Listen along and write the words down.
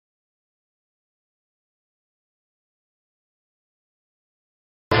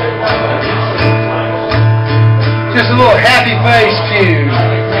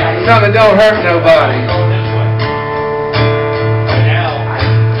Something that don't hurt nobody.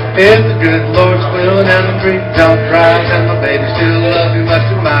 If the good Lord's willing and the creek don't rise, and my baby still loves me much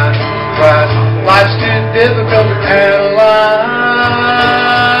to my surprise. Life's too difficult to analyze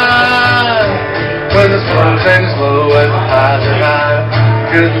when the slows ain't as low as the highs are high.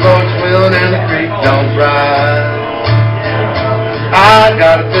 Good Lord's willing and the creek don't rise. I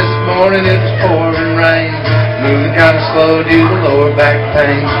got up this morning, it was pouring rain, moving kind of slow due to lower back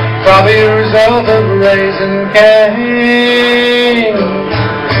pain, probably a result of raising cane.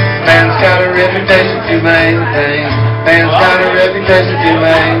 Man's got a reputation to maintain. Man's got a reputation to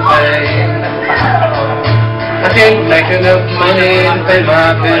maintain. I can't make enough money to pay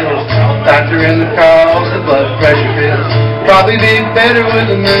my bills, factor in the cost of blood pressure pills. Probably be better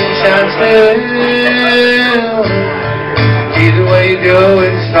with the moonshine still. Either way you go,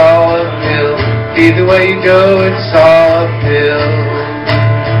 it's all uphill. Either way you go, it's all uphill.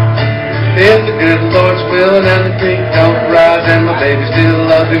 If the good Lord's willing and the creek don't rise, and my baby still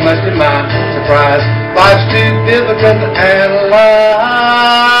loves me much to my surprise. Life's too difficult to analyze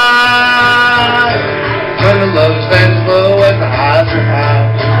when the low stands low and the highs are high.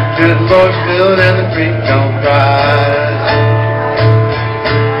 Good Lord's willing and the creek don't rise.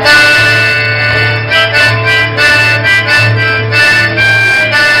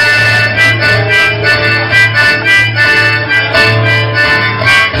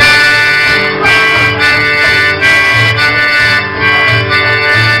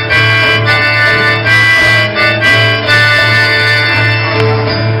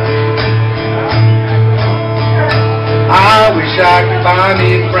 I wish I could buy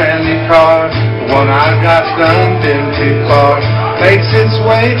me a brand new car. The one I got's done been too far. Makes its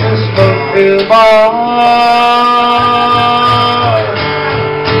way to smoke-filled bars.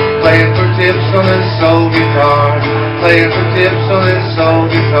 Playing for tips on this old guitar. Playing for tips on this old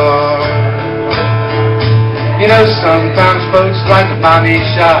guitar. You know, sometimes folks like to buy me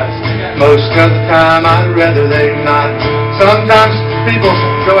shots. Most of the time I'd rather they not. Sometimes people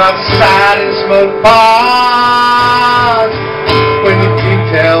go outside and smoke pot. When you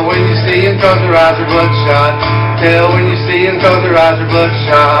tell when you see them cause their eyes are bloodshot. Tell when you see them cause their eyes are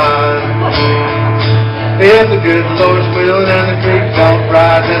bloodshot. If the good Lord's willing and the creek don't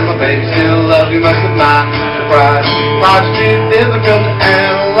rise, and my baby still loves me much to my surprise. Life's too difficult to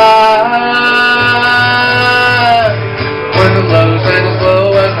analyze when the lows ain't as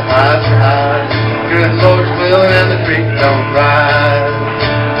low as the highs are high. Good Lord's willing and the creek don't rise.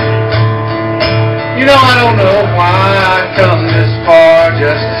 You know, I don't know why I come this far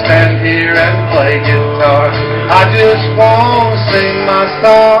just to stand here and play guitar. I just want to sing my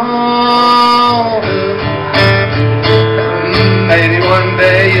song. Maybe one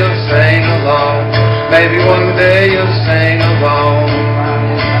day you'll sing along. Maybe one day you'll sing along.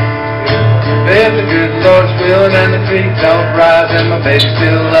 If the good Lord's willing and the creek don't rise, and my baby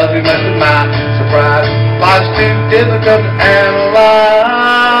still loves me much to my surprise. Life's too difficult to analyze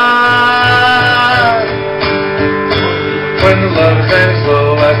when the lows ain't as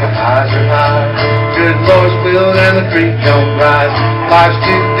low as the highs are high. Good Lord's willing and the creek don't rise. Life's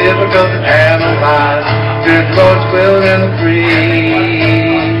too difficult to analyze. Good Lord's willing and the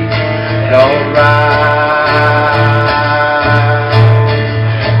creek don't rise.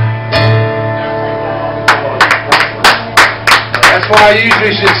 That's why I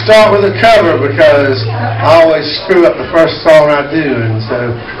usually should start with a cover, because I always screw up the first song I do, and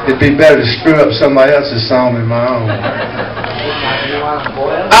so it'd be better to screw up somebody else's song than my own.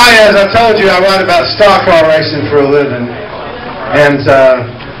 As I told you, I write about stock car racing for a living, and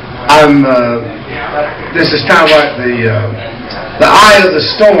this is kind of like the eye of the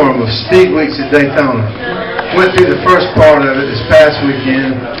storm of speed weeks at Daytona. Went through the first part of it this past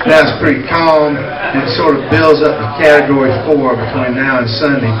weekend. Now it's pretty calm, and it sort of builds up to Category 4 between now and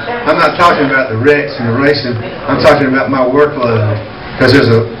Sunday. I'm not talking about the wrecks and the racing. I'm talking about my workload, because there's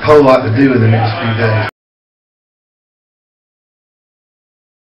a whole lot to do in the next few days.